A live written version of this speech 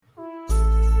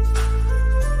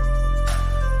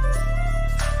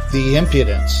The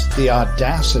impudence, the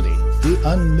audacity, the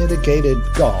unmitigated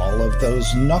gall of those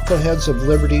knuckleheads of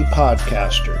liberty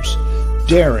podcasters,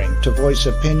 daring to voice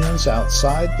opinions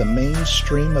outside the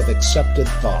mainstream of accepted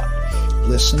thought.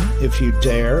 Listen if you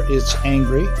dare. It's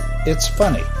angry, it's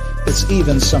funny, it's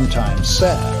even sometimes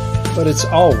sad, but it's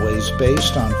always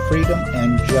based on freedom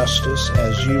and justice,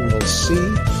 as you will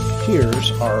see.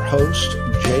 Here's our host,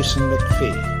 Jason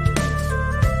McPhee.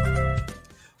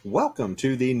 Welcome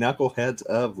to the Knuckleheads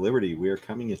of Liberty. We are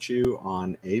coming at you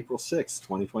on April 6th,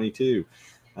 2022.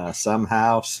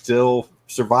 Somehow still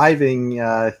surviving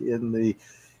in the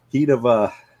heat of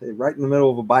right in the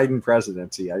middle of a Biden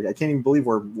presidency. I can't even believe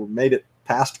we're made it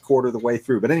past a quarter of the way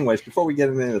through. But anyways, before we get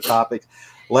into the topic,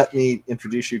 let me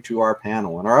introduce you to our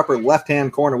panel. In our upper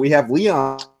left-hand corner, we have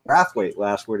Leon Brathwaite,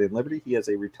 last word in Liberty. He is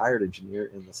a retired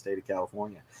engineer in the state of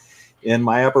California. In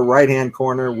my upper right-hand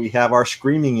corner, we have our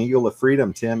screaming eagle of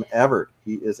freedom, Tim Everett.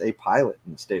 He is a pilot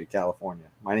in the state of California.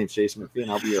 My name's Jason McPhee,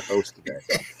 and I'll be your host today.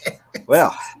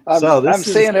 Well, I'm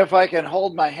seeing if I can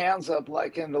hold my hands up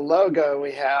like in the logo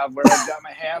we have, where I've got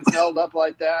my hands held up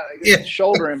like that. I get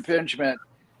shoulder impingement,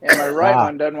 and my right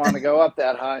one doesn't want to go up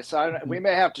that high. So we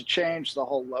may have to change the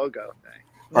whole logo thing.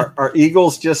 Our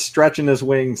eagle's just stretching his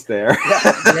wings there.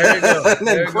 There you go. And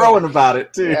then crowing about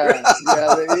it too.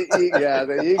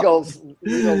 The eagle's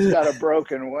got a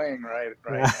broken wing right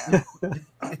now.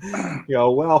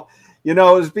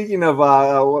 Speaking of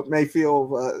what may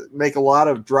make a lot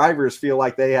of drivers feel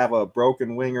like they have a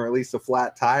broken wing or at least a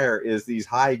flat tire, is these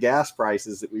high gas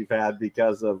prices that we've had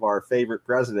because of our favorite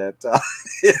president,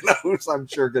 who's I'm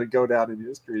sure going to go down in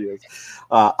history as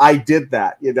I did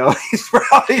that. He's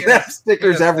probably going to have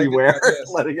stickers everywhere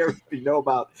letting everybody know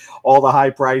about all the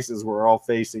high prices we're all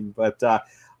facing. But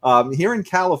here in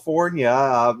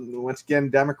California, once again,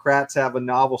 Democrats have a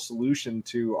novel solution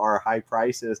to our high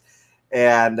prices.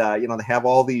 And, they have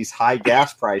all these high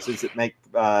gas prices that make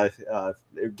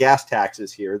gas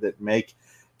taxes here that make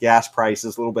gas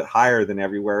prices a little bit higher than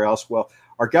everywhere else. Well,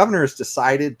 our governor has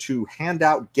decided to hand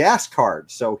out gas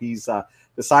cards. So he's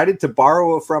decided to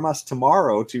borrow from us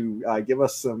tomorrow to give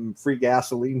us some free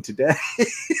gasoline today,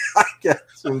 I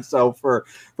guess. And so for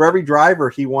every driver,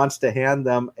 he wants to hand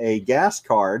them a gas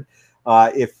card.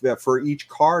 If for each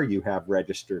car you have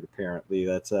registered, apparently,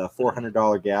 that's a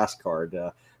 $400 gas card.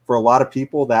 For a lot of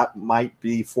people, that might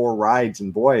be 4 rides.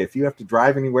 And boy, if you have to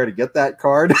drive anywhere to get that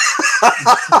card,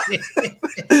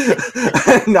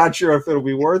 I'm not sure if it'll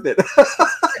be worth it.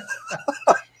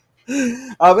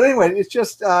 But anyway, it's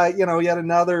just, yet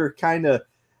another kind of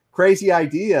crazy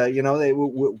idea.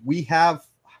 We have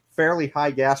fairly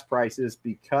high gas prices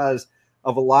because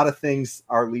of a lot of things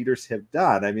our leaders have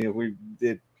done. I mean,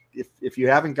 if you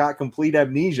haven't got complete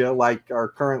amnesia, like our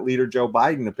current leader, Joe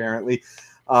Biden, apparently,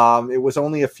 it was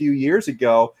only a few years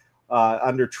ago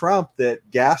under Trump that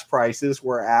gas prices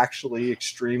were actually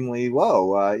extremely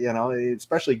low,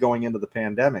 especially going into the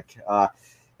pandemic.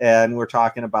 And we're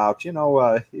talking about, between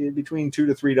 $2 to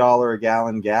 $3 a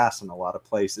gallon gas in a lot of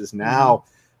places. Now,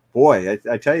 boy,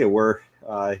 I tell you, we're,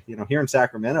 here in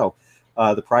Sacramento,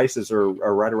 the prices are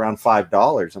right around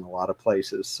 $5 in a lot of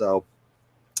places. So,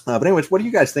 but anyways, what do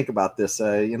you guys think about this?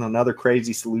 Another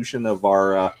crazy solution of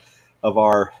our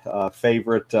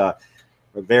favorite,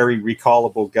 very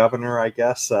recallable governor, I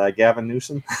guess, Gavin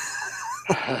Newsom.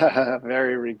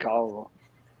 Very recallable.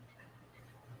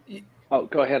 Oh,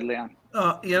 go ahead, Leon.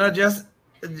 Just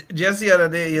the other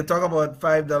day, you talk about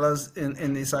 $5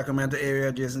 in the Sacramento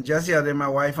area, Jason. Just the other day, my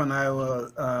wife and I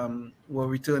were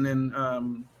returning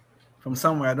from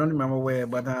somewhere. I don't remember where,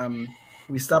 but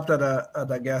we stopped at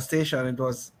a gas station. It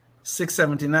was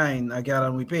 $6.79 a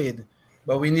gallon we paid.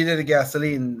 But we needed the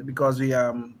gasoline because we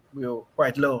were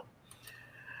quite low.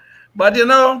 But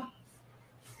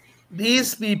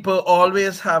these people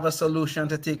always have a solution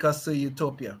to take us to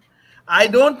utopia. I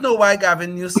don't know why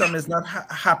Gavin Newsom is not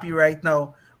happy right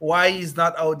now. Why he's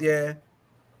not out there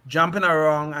jumping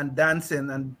around and dancing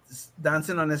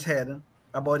on his head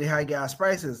about the high gas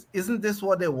prices. Isn't this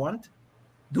what they want?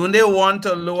 Don't they want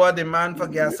to lower demand for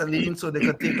gasoline so they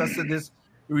could take us to this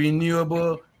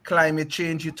renewable climate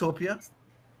change utopia?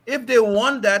 If they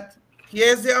want that,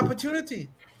 here's the opportunity.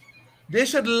 They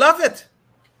should love it.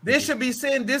 They should be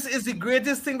saying this is the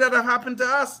greatest thing that have happened to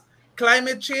us.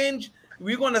 Climate change.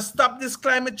 We're going to stop this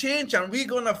climate change and we're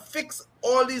going to fix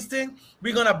all these things.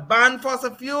 We're going to ban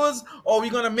fossil fuels, or we're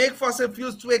going to make fossil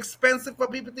fuels too expensive for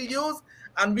people to use,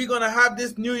 and we're going to have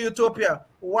this new utopia.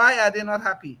 Why are they not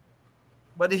happy?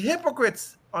 But the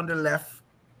hypocrites on the left,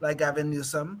 like Gavin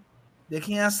Newsom, they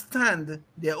can't stand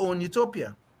their own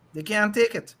utopia. They can't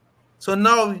take it. So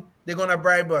now they're going to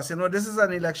bribe us. This is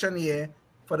an election year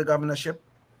for the governorship.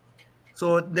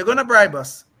 So they're going to bribe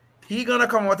us. He's going to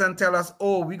come out and tell us,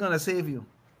 oh, we're going to save you.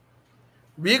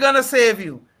 We're going to save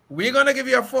you. We're going to give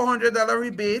you a $400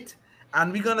 rebate.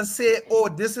 And we're going to say, oh,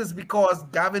 this is because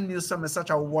Gavin Newsom is such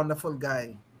a wonderful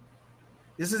guy.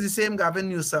 This is the same Gavin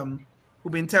Newsom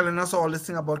who's been telling us all this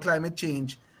thing about climate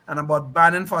change and about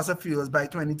banning fossil fuels by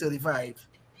 2035.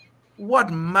 What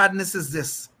madness is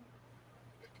this?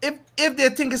 If they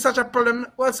think it's such a problem,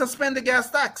 well, suspend the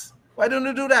gas tax. Why don't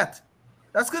you do that?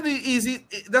 That's going to be easy.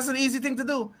 That's an easy thing to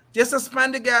do. Just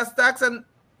suspend the gas tax and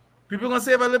people are going to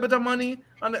save a little bit of money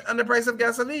on the price of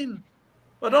gasoline.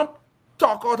 But don't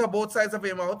talk out of both sides of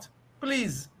your mouth,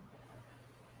 please.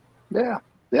 Yeah,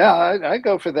 I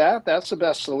go for that. That's the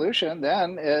best solution.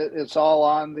 Then it's all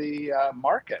on the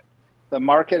market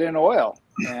in oil,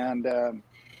 and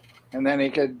then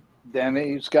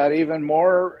he's got even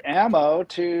more ammo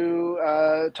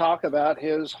to talk about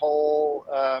his whole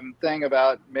thing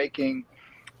about making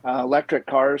electric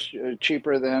cars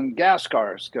cheaper than gas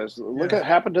cars. Because look at what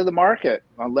happened to the market.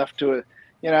 Left to it.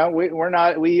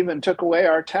 We even took away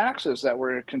our taxes that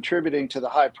were contributing to the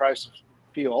high price of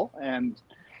fuel, and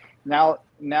now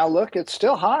look, it's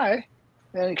still high,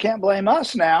 and you can't blame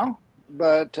us now.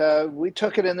 But we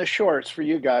took it in the shorts for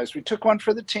you guys. We took one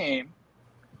for the team.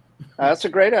 That's a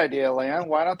great idea, Leon.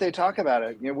 Why don't they talk about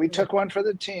it? We took one for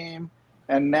the team,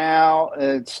 and now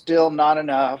it's still not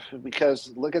enough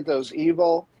because look at those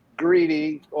evil,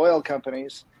 greedy oil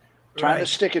companies trying to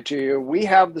stick it to you. We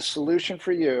have the solution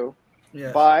for you.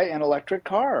 Yes. Buy an electric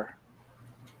car.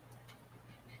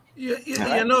 You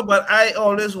know, but I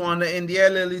always wonder in the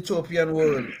little utopian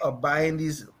world of buying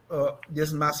this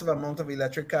massive amount of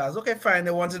electric cars. Okay, fine,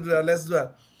 they want to do that, let's do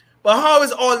that. But how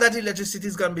is all that electricity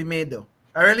is going to be made, though?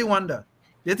 I really wonder.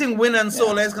 Do you think wind and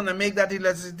solar is going to make that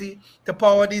electricity to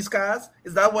power these cars?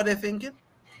 Is that what they're thinking?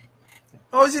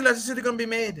 How is electricity going to be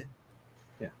made?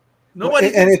 Yeah.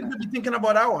 Nobody seems to be thinking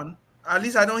about that one. At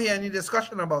least I don't hear any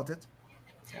discussion about it.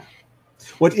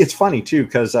 Well, it's funny too,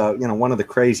 because one of the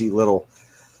crazy little,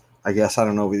 I guess I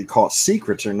don't know if you call it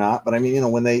secrets or not, but I mean,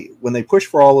 when they push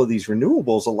for all of these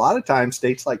renewables, a lot of times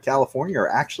states like California are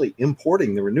actually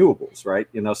importing the renewables, right?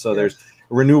 So there's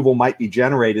a renewable might be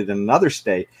generated in another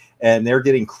state, and they're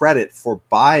getting credit for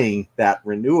buying that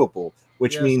renewable,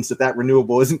 which means that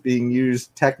renewable isn't being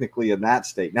used technically in that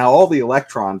state. Now, all the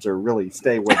electrons are really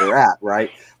stay where they're at,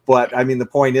 right? But I mean, the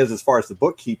point is, as far as the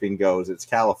bookkeeping goes, it's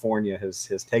California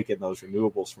has taken those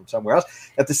renewables from somewhere else.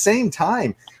 At the same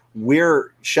time,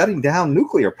 we're shutting down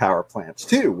nuclear power plants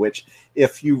too, which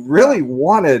if you really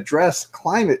want to address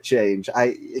climate change,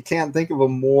 I can't think of a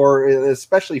more,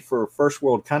 especially for first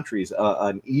world countries,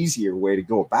 an easier way to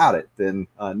go about it than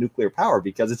nuclear power,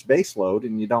 because it's base load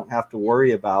and you don't have to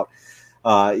worry about,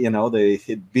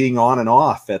 it being on and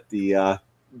off at the,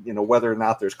 whether or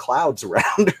not there's clouds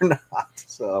around or not.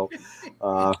 So,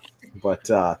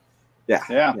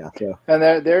 yeah. So. And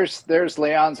there's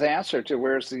Leon's answer to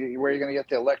where you're going to get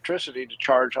the electricity to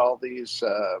charge all these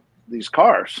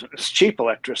cars. It's cheap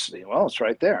electricity. Well, it's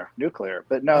right there, nuclear.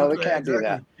 But no, they can't do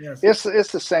that. Yes.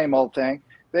 It's the same old thing.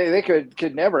 They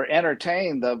could never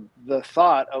entertain the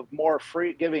thought of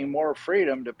giving more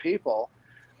freedom to people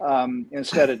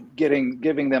instead of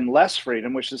giving them less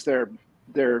freedom, which is their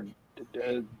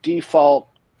default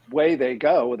way they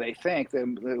go. They think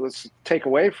let's take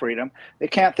away freedom. They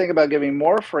can't think about giving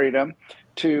more freedom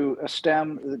to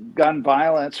stem gun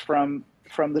violence from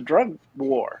the drug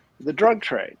war, the drug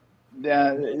trade.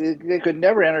 They could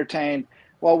never entertain.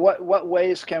 Well, what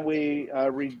ways can we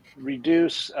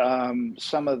reduce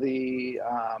some of the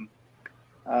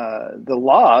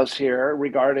laws here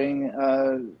regarding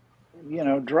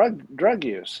drug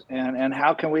use, and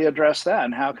how can we address that,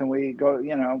 and how can we go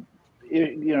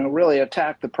really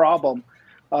attack the problem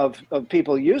of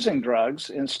people using drugs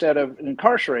instead of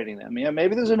incarcerating them?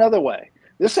 Maybe there's another way.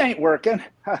 This ain't working.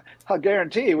 I'll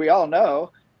guarantee we all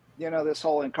know, this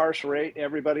whole incarcerate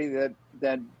everybody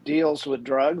that deals with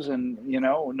drugs, and,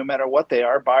 no matter what they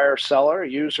are, buyer, seller,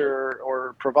 user,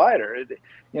 or provider,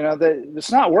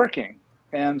 it's not working.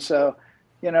 And so,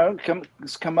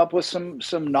 come up with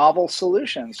some novel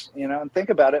solutions, and think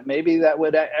about it. Maybe that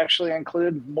would actually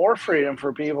include more freedom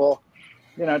for people,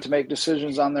 to make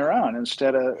decisions on their own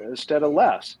instead of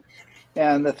less.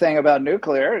 And the thing about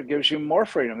nuclear, it gives you more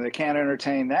freedom. They can't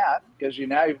entertain that because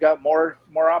you've got more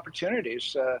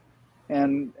opportunities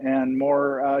and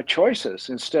more choices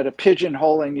instead of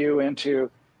pigeonholing you into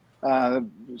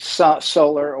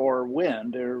solar or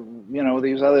wind or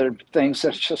these other things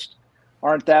that just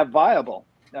aren't that viable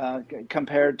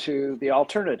compared to the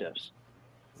alternatives.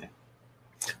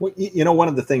 Well, one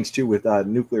of the things too with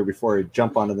nuclear, before I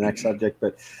jump on to the next subject,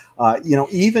 but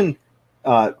even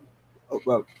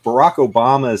Barack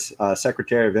Obama's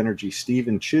Secretary of Energy,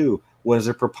 Stephen Chu, was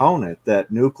a proponent that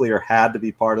nuclear had to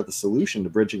be part of the solution to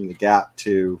bridging the gap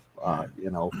to,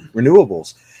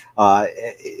 renewables.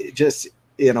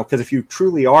 Because if you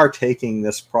truly are taking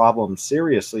this problem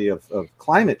seriously of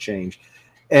climate change,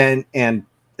 and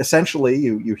essentially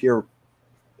you hear,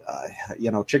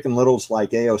 chicken littles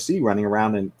like AOC running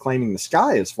around and claiming the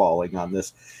sky is falling on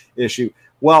this issue.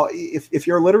 Well, if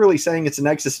you're literally saying it's an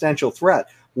existential threat,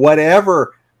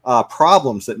 whatever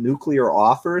problems that nuclear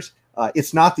offers,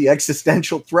 it's not the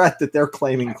existential threat that they're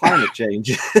claiming climate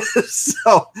change is.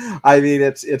 So, I mean,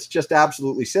 it's just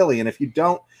absolutely silly. And if you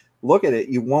don't look at it,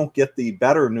 you won't get the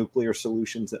better nuclear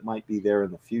solutions that might be there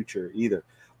in the future either.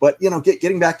 But,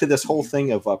 getting back to this whole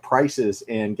thing of prices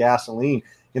and gasoline,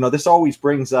 this always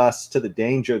brings us to the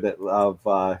danger that of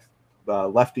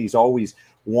lefties always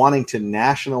wanting to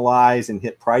nationalize and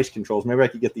hit price controls. Maybe I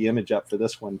could get the image up for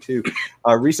this one too.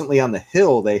 Recently on the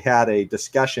Hill, they had a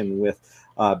discussion with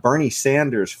Bernie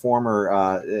Sanders,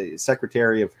 former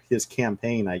secretary of his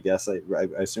campaign, I guess, I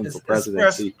assume for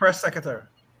presidency. Press secretary.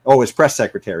 Oh, his press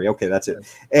secretary. Okay, that's it.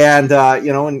 And,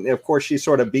 and of course, she's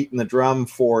sort of beating the drum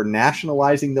for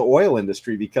nationalizing the oil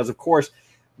industry because, of course,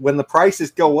 when the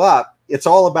prices go up, it's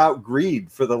all about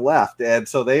greed for the left. And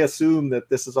so they assume that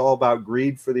this is all about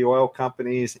greed for the oil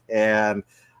companies. And,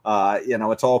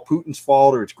 it's all Putin's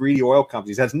fault or it's greedy oil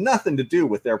companies. It has nothing to do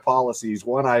with their policies,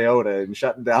 one iota, and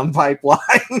shutting down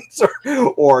pipelines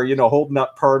or holding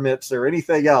up permits or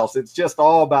anything else. It's just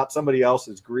all about somebody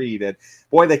else's greed. And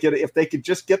boy, if they could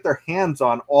just get their hands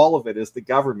on all of it as the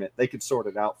government, they could sort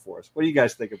it out for us. What do you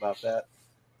guys think about that?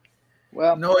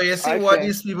 Well, no, you see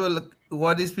these people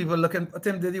looking.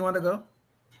 Tim, did you want to go?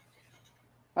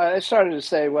 I started to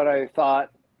say what I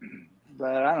thought,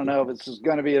 but I don't know if it's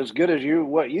going to be as good as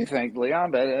what you think,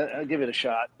 Leon. But I'll give it a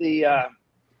shot.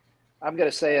 I'm going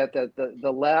to say it that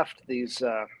the left, these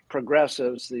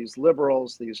progressives, these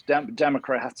liberals, these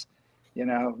Democrats,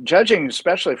 judging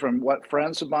especially from what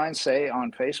friends of mine say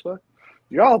on Facebook,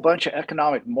 you're all a bunch of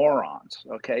economic morons.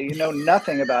 Okay, you know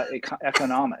nothing about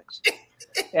economics.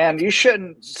 And you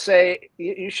shouldn't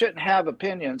have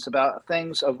opinions about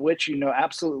things of which you know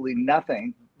absolutely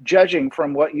nothing, judging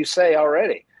from what you say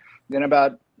already. Then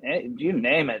about, you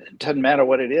name it, it doesn't matter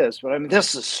what it is. But I mean, this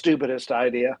is the stupidest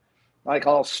idea, like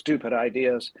all stupid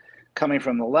ideas coming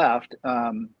from the left.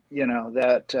 I'm not even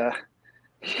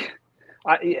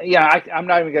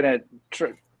going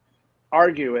to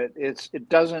argue it. It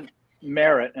doesn't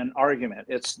merit an argument.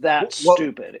 It's that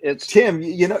stupid. It's Tim.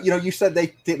 You said they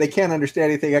can't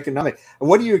understand anything economic.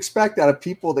 What do you expect out of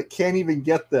people that can't even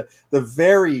get the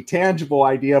very tangible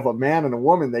idea of a man and a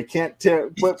woman? They can't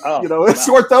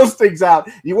sort those things out.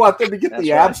 You want them to get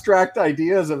the abstract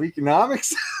ideas of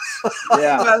economics?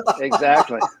 Yeah,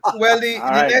 exactly. Well,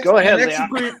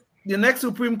 the next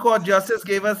Supreme Court justice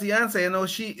gave us the answer.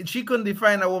 She couldn't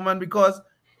define a woman because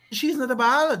she's not a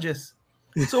biologist.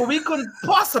 So we can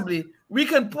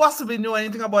possibly know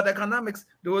anything about economics.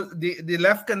 The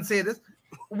left can say this.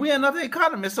 We are not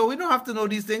economists, so we don't have to know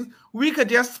these things. We could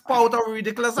just spout our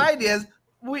ridiculous ideas.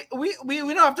 We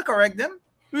don't have to correct them.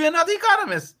 We are not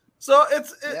economists, so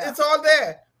it's all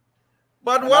there.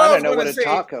 But what I was going to say,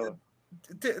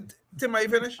 Tim, are you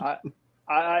finished?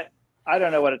 I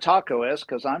don't know what a taco is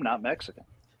because I'm not Mexican.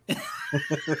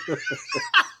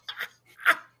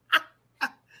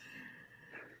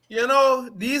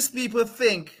 These people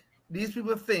think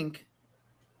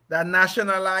that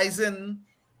nationalizing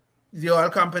the oil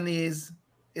companies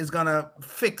is gonna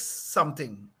fix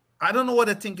something. I don't know what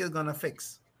they think is gonna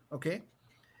fix, okay?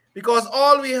 Because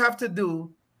all we have to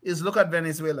do is look at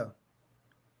Venezuela.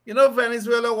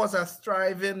 Venezuela was a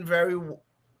thriving, very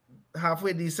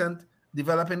halfway decent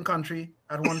developing country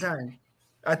at one time.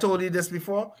 I told you this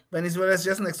before. Venezuela is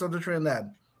just next door to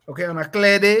Trinidad. Okay, on a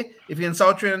clear day, if you're in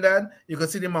South Trinidad, you can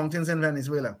see the mountains in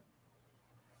Venezuela.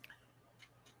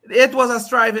 It was a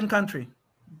thriving country,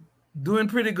 doing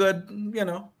pretty good,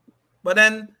 But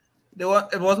then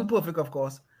it wasn't perfect, of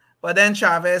course. But then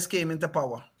Chavez came into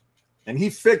power. And he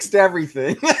fixed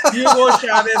everything. Hugo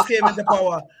Chavez came into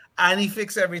power, and he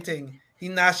fixed everything. He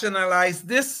nationalized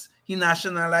this, he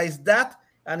nationalized that,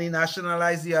 and he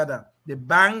nationalized the other. The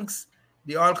banks,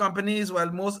 the oil companies,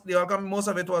 most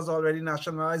of it was already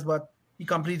nationalized, but he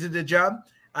completed the job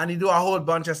and he do a whole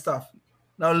bunch of stuff.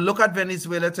 Now look at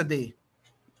Venezuela today.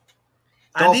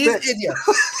 And these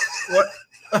idiots, what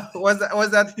was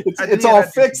that? It's all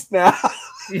fixed now.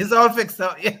 It's all fixed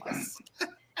now, yes.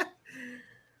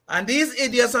 And these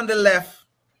idiots on the left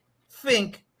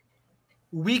think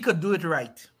we could do it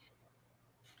right.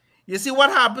 You see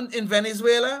what happened in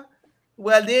Venezuela?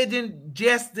 Well, they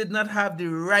did not have the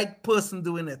right person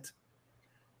doing it.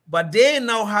 But they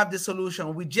now have the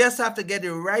solution. We just have to get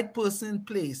the right person in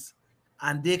place,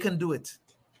 and they can do it.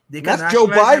 They can. That's Joe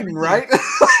Biden, right?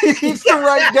 He's the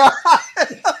right guy.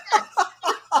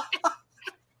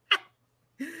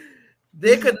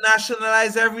 They could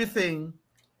nationalize everything,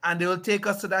 and they will take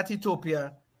us to that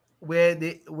utopia where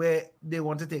they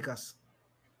want to take us.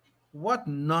 What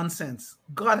nonsense!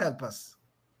 God help us.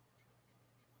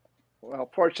 Well,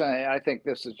 fortunately, I think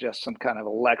this is just some kind of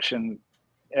election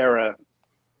era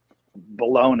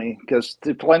baloney, because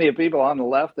there's plenty of people on the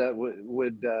left that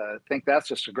would think that's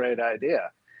just a great idea.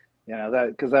 You know, that,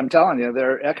 because I'm telling you,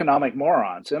 they're economic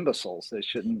morons, imbeciles. They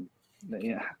shouldn't.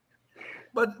 Yeah.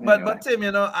 But Tim,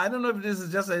 you know, I don't know if this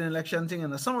is just an election thing,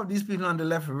 and some of these people on the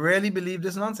left really believe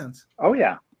this nonsense. Oh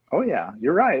yeah,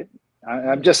 you're right.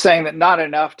 I'm just saying that not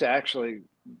enough to actually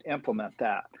implement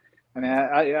that. I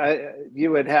mean,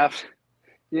 you would have.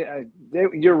 Yeah,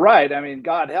 you're right. I mean,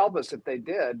 God help us if they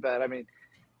did. But I mean,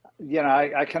 you know,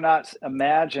 I cannot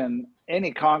imagine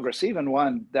any Congress, even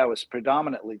one that was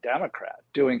predominantly Democrat,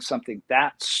 doing something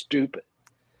that stupid.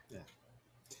 Yeah.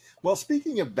 Well,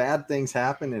 speaking of bad things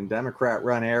happen in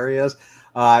Democrat-run areas,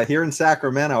 here in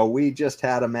Sacramento, we just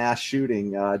had a mass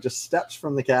shooting just steps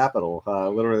from the Capitol,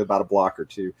 literally about a block or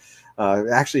two,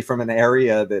 actually from an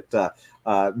area that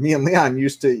me and Leon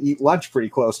used to eat lunch pretty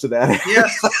close to that.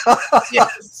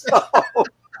 Yes.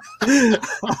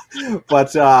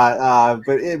 But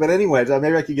anyways,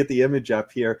 maybe I could get the image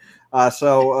up here.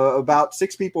 So about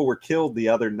 6 people were killed the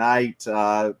other night.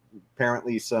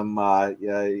 Apparently some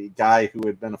guy who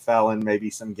had been a felon, maybe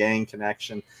some gang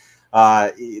connection.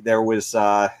 There was,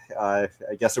 I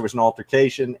guess there was an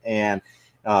altercation, and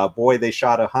boy, they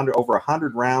shot over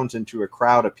 100 rounds into a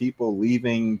crowd of people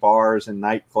leaving bars and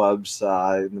nightclubs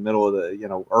in the middle of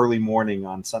the, early morning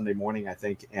on Sunday morning, I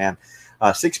think. And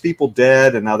 6 people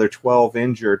dead, another 12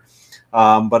 injured.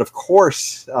 But of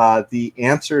course, the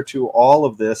answer to all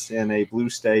of this in a blue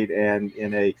state and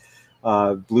in a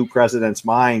blue president's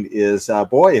mind is,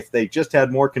 boy, if they just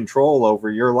had more control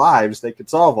over your lives, they could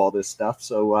solve all this stuff.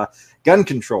 So gun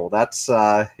control, that's,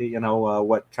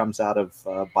 what comes out of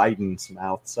Biden's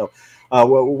mouth. So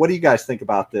what do you guys think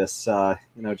about this?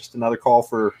 Just another call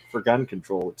for gun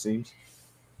control, it seems.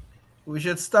 We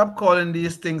should stop calling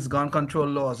these things gun control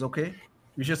laws, okay?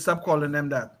 We should stop calling them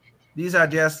that. These are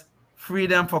just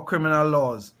freedom for criminal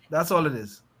laws. That's all it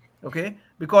is, okay?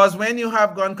 Because when you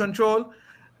have gun control,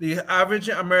 the average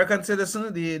American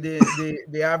citizen,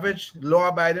 the average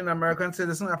law-abiding American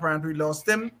citizen, apparently lost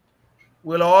him,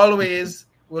 will always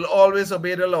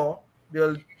obey the law.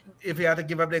 If they have to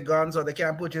give up their guns or they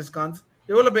can't purchase guns,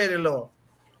 they will obey the law.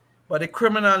 But the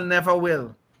criminal never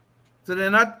will. So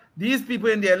they're not, these people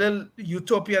in their little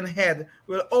utopian head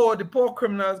will, the poor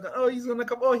criminal is he's going to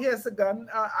come, here's a gun.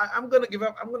 I'm going to give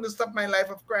up. I'm going to stop my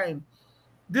life of crime.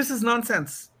 This is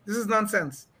nonsense.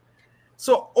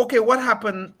 So, okay, what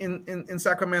happened in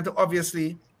Sacramento,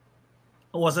 obviously,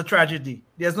 was a tragedy.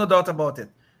 There's no doubt about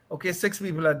it. Okay, 6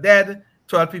 people are dead,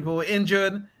 12 people were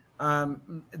injured.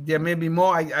 There may be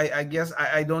more, I guess,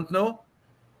 I don't know.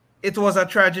 It was a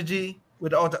tragedy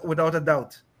without a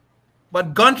doubt.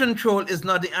 But gun control is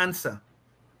not the answer.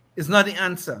 It's not the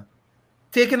answer.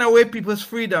 Taking away people's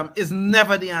freedom is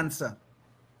never the answer.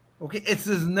 Okay, it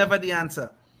is never the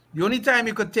answer. The only time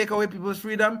you could take away people's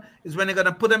freedom is when you're going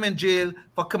to put them in jail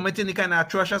for committing the kind of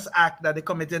atrocious act that they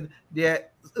committed there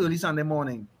early Sunday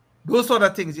morning. Those sort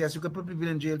of things, yes, you could put people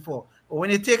in jail for. But when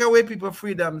you take away people's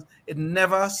freedoms, it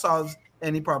never solves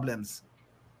any problems.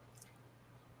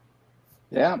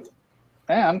 Yeah.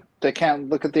 And they can't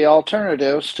look at the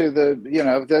alternatives to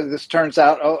this turns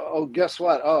out, guess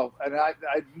what? And I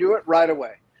knew it right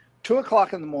away.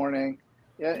 2:00 in the morning,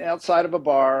 outside of a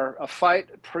bar, a fight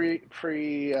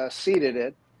preceded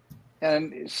it.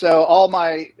 And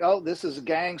so this is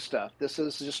gang stuff. This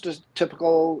is just a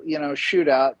typical,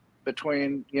 shootout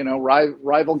between,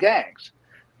 rival gangs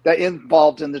that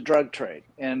involved in the drug trade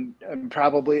and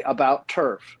probably about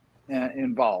turf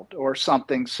involved or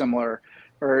something similar,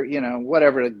 or,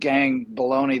 whatever the gang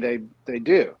baloney they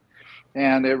do.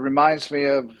 And it reminds me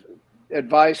of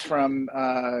advice from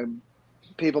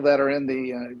people that are in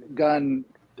the gun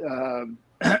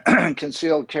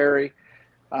concealed carry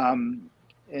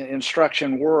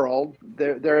instruction world.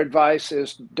 Their advice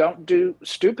is don't do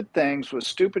stupid things with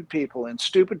stupid people in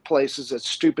stupid places at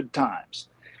stupid times.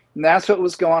 And that's what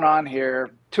was going on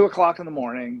here. 2:00 in the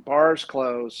morning, bars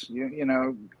close,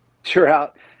 you're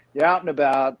out and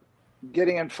about,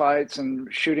 getting in fights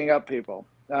and shooting up people.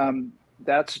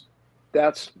 That's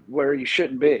where you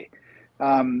shouldn't be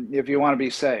if you want to be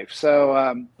safe.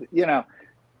 So,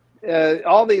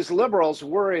 all these liberals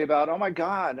worry about, oh my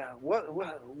God,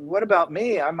 what about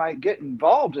me? I might get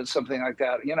involved in something like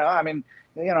that. I mean,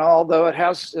 although it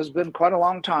has been quite a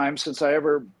long time since I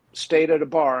ever stayed at a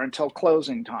bar until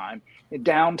closing time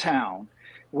downtown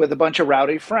with a bunch of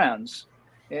rowdy friends,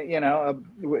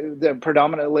 they're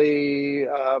predominantly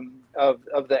of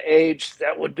the age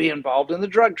that would be involved in the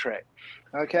drug trade.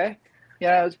 Okay.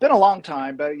 It's been a long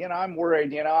time, but, I'm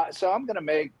worried, so I'm going to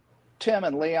make Tim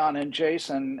and Leon and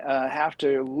Jason have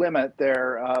to limit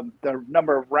their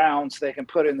number of rounds they can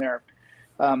put in their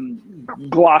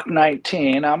Glock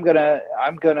 19. I'm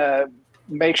gonna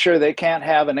make sure they can't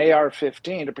have an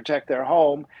AR-15 to protect their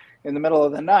home in the middle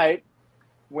of the night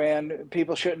when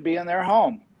people shouldn't be in their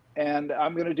home. And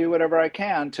I'm going to do whatever I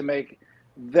can to make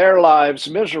their lives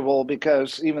miserable,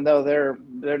 because even though they're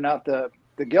not the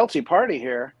guilty party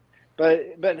here.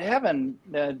 But heaven,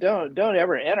 don't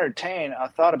ever entertain a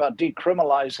thought about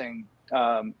decriminalizing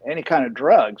any kind of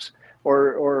drugs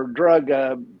or drug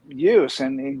use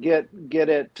and get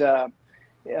it. I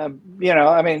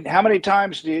mean, how many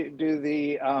times do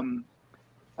the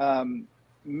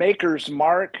Maker's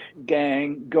Mark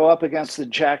gang go up against the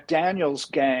Jack Daniels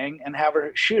gang and have a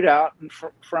shootout in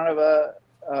front of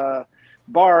a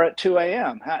bar at 2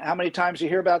 a.m.? How many times do you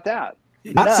hear about that?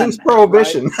 Not None, since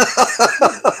Prohibition.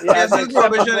 Right? Yeah, since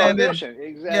Prohibition.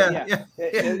 Exactly.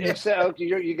 Yeah. Except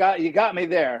you got me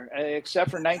there. Except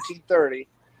for 1930.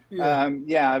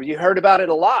 You heard about it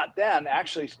a lot then,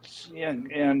 actually,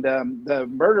 and the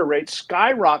murder rate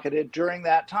skyrocketed during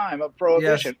that time of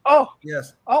Prohibition.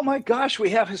 Yes. Oh my gosh,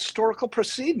 we have historical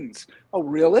proceedings. Oh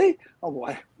really? Oh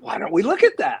why don't we look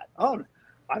at that? Oh,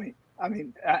 I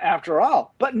mean, after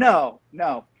all, but no.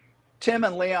 Tim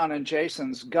and Leon and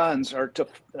Jason's guns are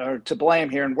to blame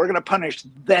here, and we're going to punish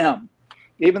them,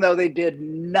 even though they did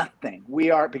nothing.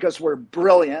 Because we're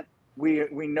brilliant. We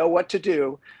know what to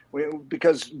do.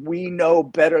 Because we know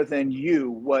better than you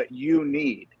what you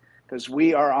need. Because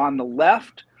we are on the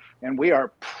left, and we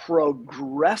are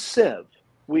progressive.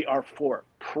 We are for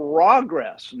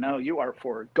progress. No, you are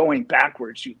for going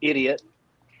backwards, you idiot.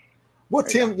 Well,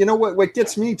 Tim, what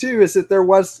gets me too is that there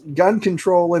was gun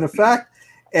control in effect.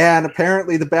 And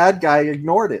apparently the bad guy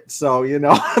ignored it. So,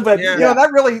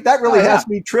 that really has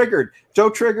me triggered. Joe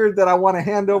triggered that I want to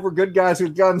hand over good guys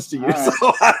with guns to you. Right.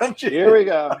 So here we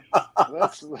go.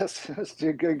 Let's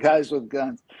do good guys with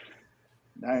guns.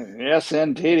 Yes,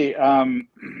 indeed.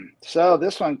 So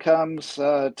this one comes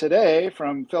today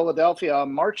from Philadelphia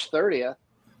on March 30th,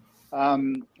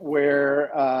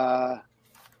 where,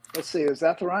 let's see, is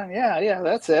that the one? Yeah,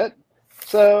 that's it.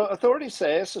 So authorities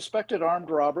say a suspected armed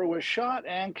robber was shot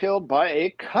and killed by a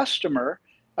customer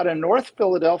at a North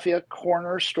Philadelphia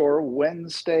corner store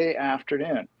Wednesday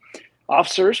afternoon.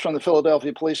 Officers from the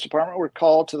Philadelphia Police Department were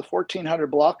called to the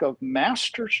 1400 block of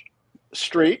Master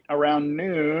Street around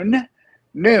noon,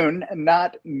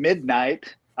 not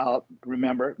midnight, I'll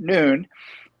remember, noon,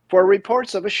 for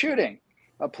reports of a shooting.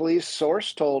 A police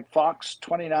source told Fox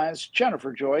 29's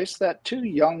Jennifer Joyce that two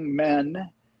young men.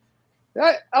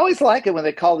 I always like it when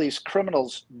they call these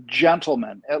criminals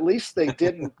gentlemen. At least they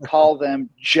didn't call them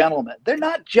gentlemen. They're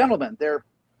not gentlemen.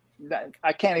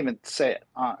 I can't even say it.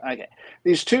 Okay.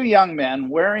 These two young men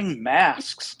wearing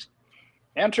masks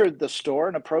entered the store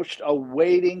and approached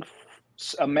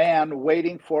a man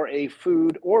waiting for a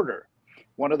food order.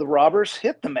 One of the robbers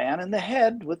hit the man in the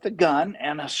head with the gun,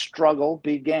 and a struggle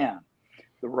began.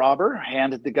 The robber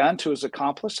handed the gun to his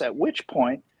accomplice, at which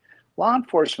point law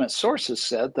enforcement sources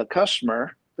said the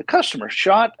customer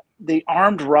shot the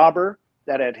armed robber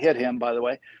that had hit him, by the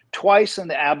way, twice in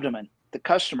the abdomen. The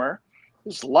customer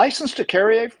is licensed to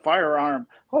carry a firearm.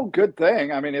 Oh, good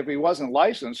thing. I mean, if he wasn't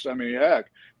licensed,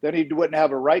 heck, then he wouldn't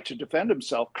have a right to defend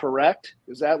himself, correct?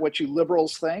 Is that what you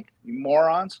liberals think, you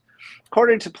morons?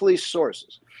 According to police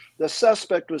sources, the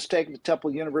suspect was taken to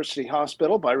Temple University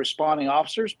Hospital by responding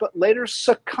officers, but later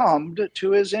succumbed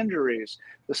to his injuries.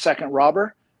 The second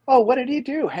robber, what did he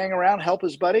do? Hang around, help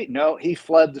his buddy? No, he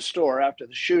fled the store after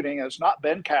the shooting and has not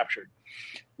been captured.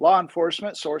 Law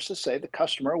enforcement sources say the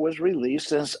customer was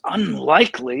released and is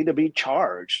unlikely to be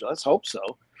charged. Let's hope so.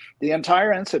 The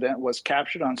entire incident was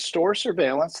captured on store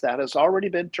surveillance that has already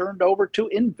been turned over to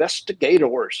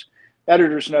investigators.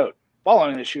 Editor's note,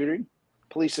 following the shooting,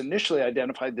 police initially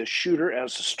identified the shooter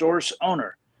as the store's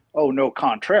owner. Oh, no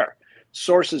contraire.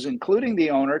 Sources, including the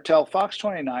owner, tell Fox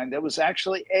 29 that was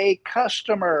actually a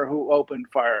customer who opened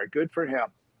fire. Good for him.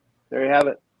 There you have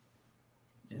it.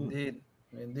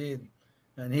 Indeed.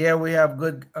 And here we have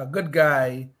a good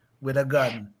guy with a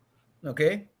gun.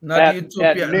 Okay? Not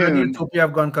Utopia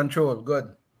of gun control.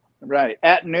 Good. Right.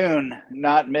 At noon,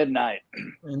 not midnight.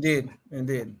 Indeed.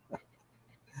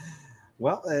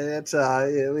 Well, it's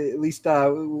at least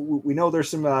we know there's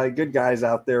some good guys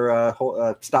out there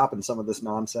stopping some of this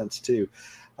nonsense too.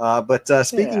 But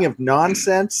speaking of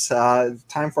nonsense,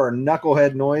 time for our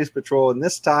Knucklehead Noise Patrol, and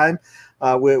this time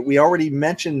we already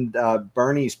mentioned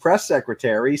Bernie's press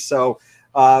secretary, so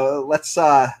let's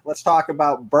talk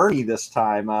about Bernie this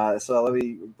time. So let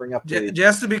me bring up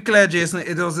just to be clear, Jason,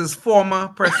 it was his former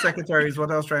press secretary is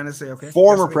what I was trying to say. Okay,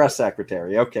 former press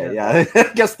secretary. Okay, yeah.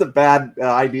 I guess the bad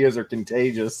ideas are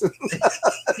contagious.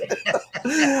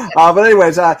 But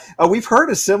anyways, we've heard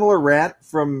a similar rant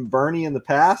from Bernie in the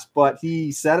past, but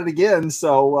he said it again,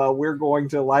 so we're going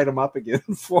to light him up again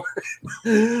for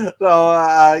it.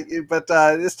 So, but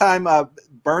this time,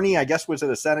 Bernie, I guess, was at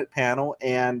a Senate panel,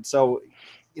 and so,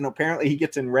 apparently he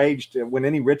gets enraged when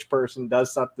any rich person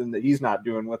does something that he's not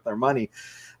doing with their money.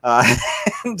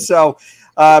 And so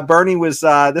Bernie was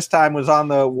this time was on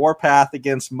the warpath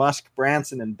against Musk,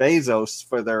 Branson, and Bezos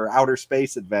for their outer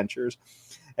space adventures.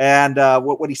 And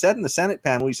what he said in the Senate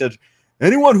panel, he said,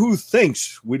 anyone who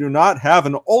thinks we do not have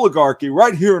an oligarchy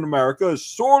right here in America is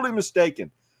sorely mistaken.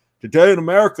 Today in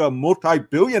America,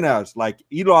 multi-billionaires like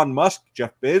Elon Musk,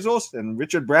 Jeff Bezos, and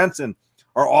Richard Branson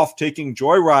are off taking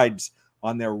joyrides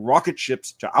on their rocket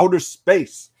ships to outer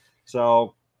space.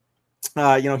 So,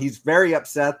 he's very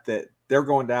upset that they're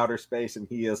going to outer space and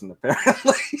he isn't,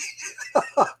 apparently.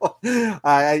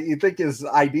 You think his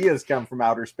ideas come from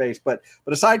outer space, but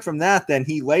aside from that, then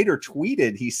he later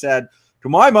tweeted, he said, to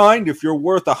my mind, if you're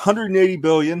worth 180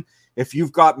 billion, if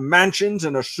you've got mansions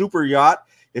and a super yacht,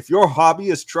 if your hobby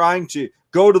is trying to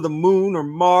go to the moon or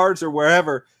Mars or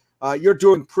wherever, you're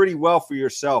doing pretty well for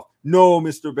yourself. No,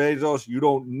 Mr. Bezos, you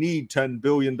don't need $10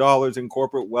 billion in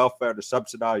corporate welfare to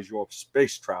subsidize your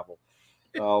space travel.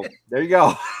 So there you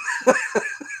go.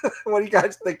 What do you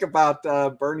guys think about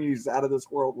Bernie's out of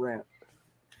this world rant?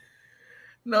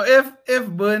 No, if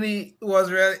Bernie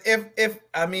was really, if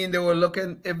they were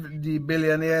looking, if the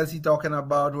billionaires he talking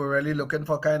about were really looking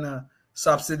for kind of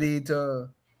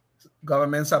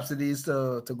government subsidies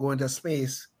to go into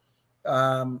space,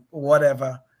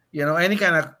 whatever, any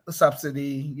kind of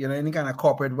subsidy, any kind of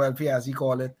corporate welfare, as he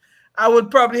call it, I would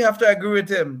probably have to agree with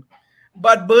him.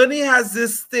 But Bernie has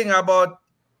this thing about,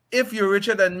 if you're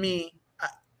richer than me,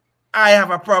 I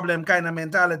have a problem kind of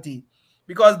mentality.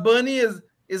 Because Bernie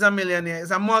is a millionaire,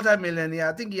 is a multi-millionaire.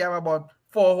 I think he have about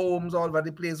 4 homes all over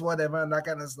the place, whatever, and that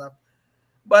kind of stuff.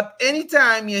 But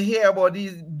anytime you hear about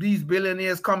these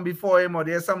billionaires come before him, or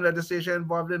there's some legislation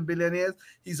involved in billionaires,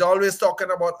 he's always talking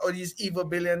about all these evil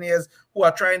billionaires who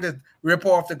are trying to rip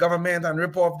off the government and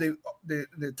rip off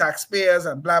the taxpayers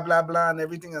and blah, blah, blah, and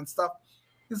everything and stuff.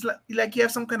 It's like you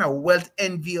have some kind of wealth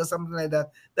envy or something like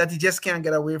that he just can't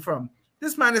get away from.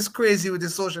 This man is crazy with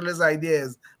his socialist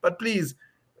ideas. But please,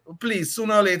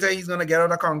 sooner or later, he's going to get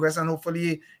out of Congress, and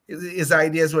hopefully his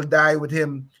ideas will die with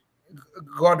him.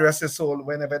 God rest his soul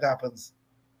whenever it happens.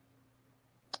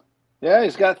 Yeah,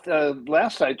 he's got,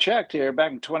 last I checked here,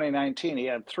 back in 2019, he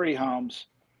had 3 homes: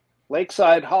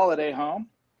 Lakeside Holiday Home,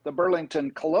 the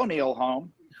Burlington Colonial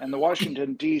Home, and the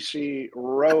Washington, D.C.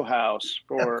 Row House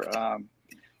for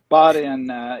bought in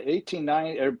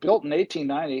 1890, or built in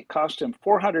 1890, cost him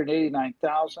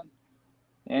 $489,000,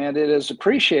 and it is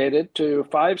appreciated to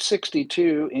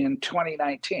 $562 in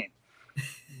 2019.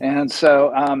 And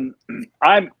so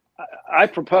I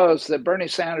propose that Bernie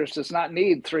Sanders does not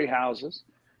need 3 houses,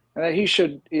 and that he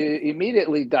should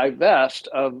immediately divest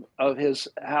of his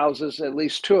houses, at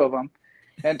least 2 of them,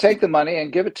 and take the money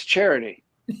and give it to charity.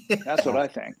 That's what I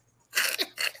think.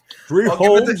 3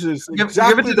 homes is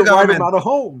exactly the right amount of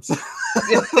homes.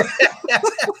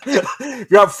 If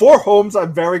you have 4 homes,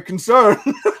 I'm very concerned.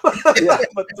 Yeah,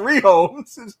 but 3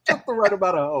 homes is just the right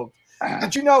amount of homes.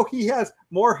 Did you know he has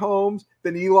more homes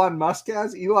than Elon Musk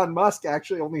has? Elon Musk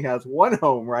actually only has 1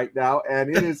 home right now,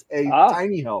 and it is a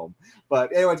tiny home.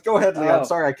 But anyways, go ahead, Leon.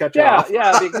 Sorry I cut you off.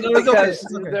 Yeah, because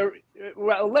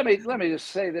well, let me just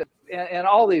say that, and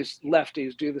all these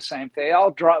lefties do the same thing. They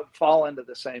all fall into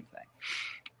the same thing.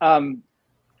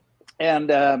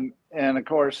 And of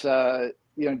course,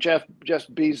 Jeff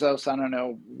Bezos, I don't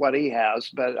know what he has,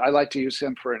 but I like to use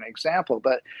him for an example.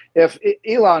 But if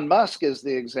Elon Musk is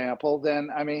the example, then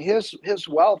his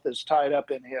wealth is tied up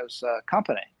in his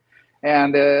company,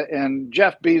 and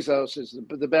Jeff Bezos is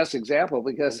the best example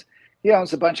because he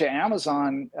owns a bunch of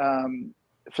Amazon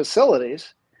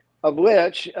facilities, of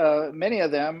which many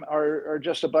of them are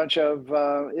just a bunch of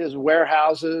his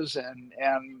warehouses and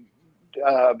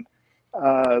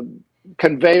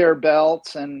conveyor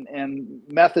belts and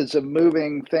methods of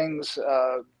moving things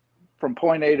from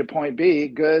point A to point B,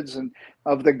 goods, and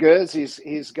of the goods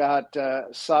he's got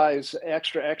size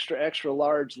extra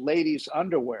large ladies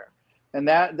underwear, and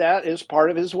that is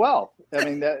part of his wealth. I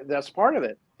mean, that's part of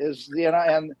it. Is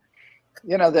and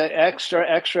the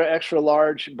extra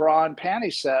large bra and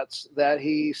panty sets that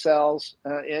he sells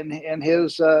in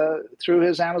his through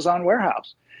his Amazon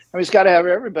warehouse. I mean, he's got to have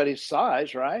everybody's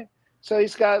size, right? So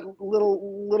he's got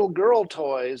little girl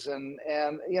toys, and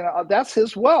that's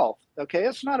his wealth. Okay,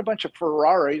 it's not a bunch of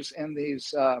Ferraris in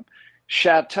these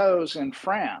chateaus in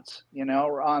France,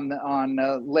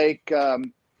 on Lake.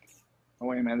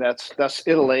 Wait a minute, that's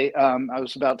Italy. I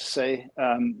was about to say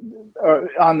or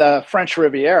on the French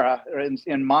Riviera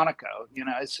in Monaco.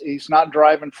 He's not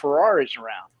driving Ferraris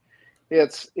around.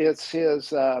 It's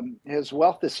his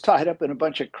wealth is tied up in a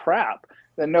bunch of crap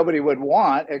that nobody would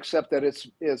want, except that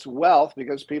it's wealth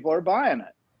because people are buying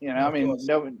it. I mean,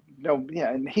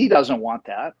 and he doesn't want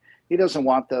that. He doesn't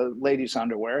want the ladies'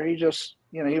 underwear. He just,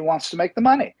 he wants to make the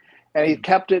money, and he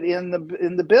kept it in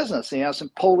the business. He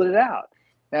hasn't pulled it out.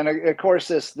 And of course,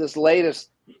 this latest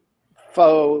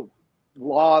faux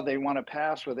law they want to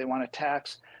pass, where they want to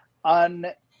tax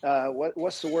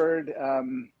what's the word?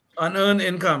 Unearned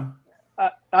income.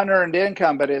 Unearned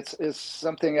income, but it's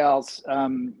something else.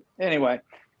 Anyway,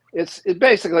 it's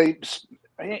basically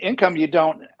income you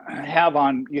don't have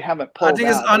you haven't pulled out. I think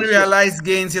it's unrealized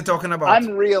gains you're talking about.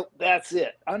 That's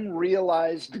it.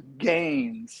 Unrealized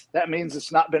gains. That means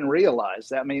it's not been realized.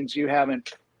 That means you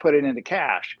haven't put it into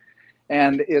cash.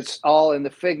 And it's all in the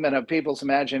figment of people's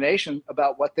imagination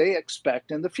about what they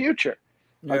expect in the future.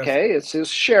 Yes. Okay, it's his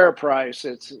share price.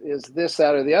 It's this,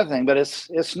 that, or the other thing, but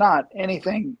it's not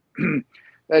anything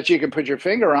that you can put your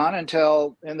finger on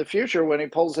until in the future when he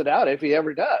pulls it out, if he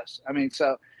ever does. I mean,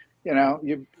 so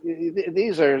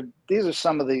these are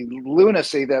some of the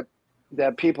lunacy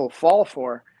that people fall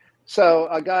for. So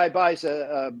a guy buys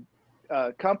a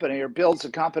company or builds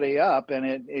a company up, and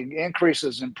it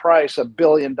increases in price $1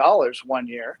 billion one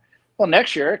year. Well,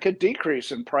 next year it could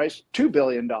decrease in price $2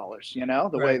 billion. The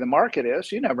way the market is,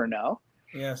 you never know.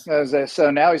 Yes. So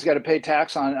now he's got to pay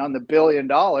tax on the $1 billion.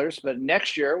 But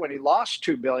next year, when he lost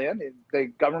 $2 billion, is the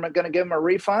government going to give him a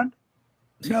refund?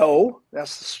 No.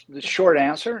 That's the short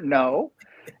answer. No.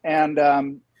 And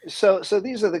so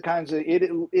these are the kinds of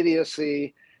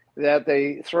idiocy that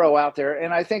they throw out there.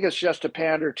 And I think it's just to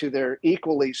pander to their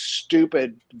equally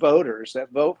stupid voters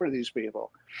that vote for these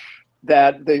people,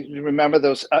 that they remember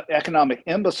those economic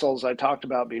imbeciles I talked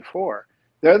about before.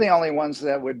 They're the only ones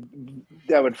that would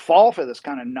fall for this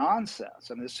kind of nonsense.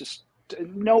 And it's just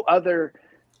no other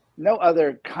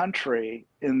country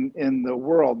in the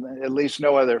world, at least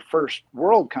no other first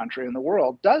world country in the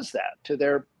world, does that to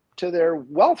their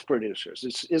wealth producers.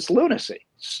 It's lunacy.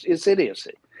 It's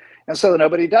idiocy. And so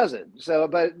nobody does it. So,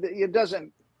 but it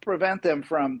doesn't prevent them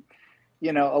from,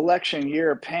 election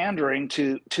year pandering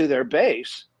to their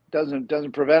base. Doesn't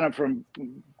prevent them from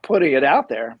putting it out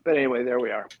there. But anyway, there we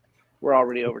are. We're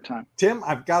already over time. Tim,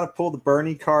 I've got to pull the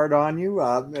Bernie card on you.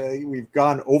 We've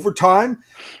gone overtime.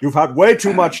 You've had way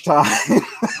too much time.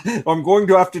 I'm going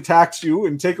to have to tax you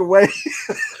and take away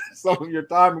some of your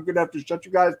time. I'm going to have to shut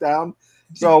you guys down.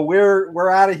 So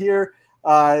we're out of here.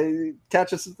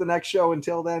 Catch us at the next show.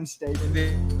 Until then, stay tuned.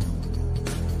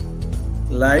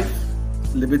 Life,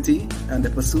 liberty, and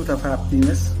the pursuit of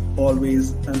happiness,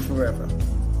 always and forever.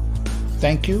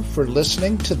 Thank you for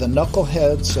listening to the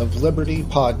Knuckleheads of Liberty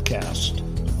podcast.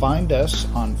 Find us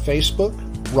on Facebook,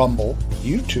 Rumble,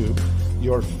 YouTube,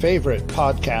 your favorite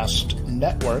podcast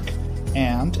network,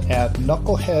 and at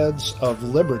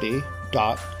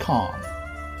knuckleheadsofliberty.com.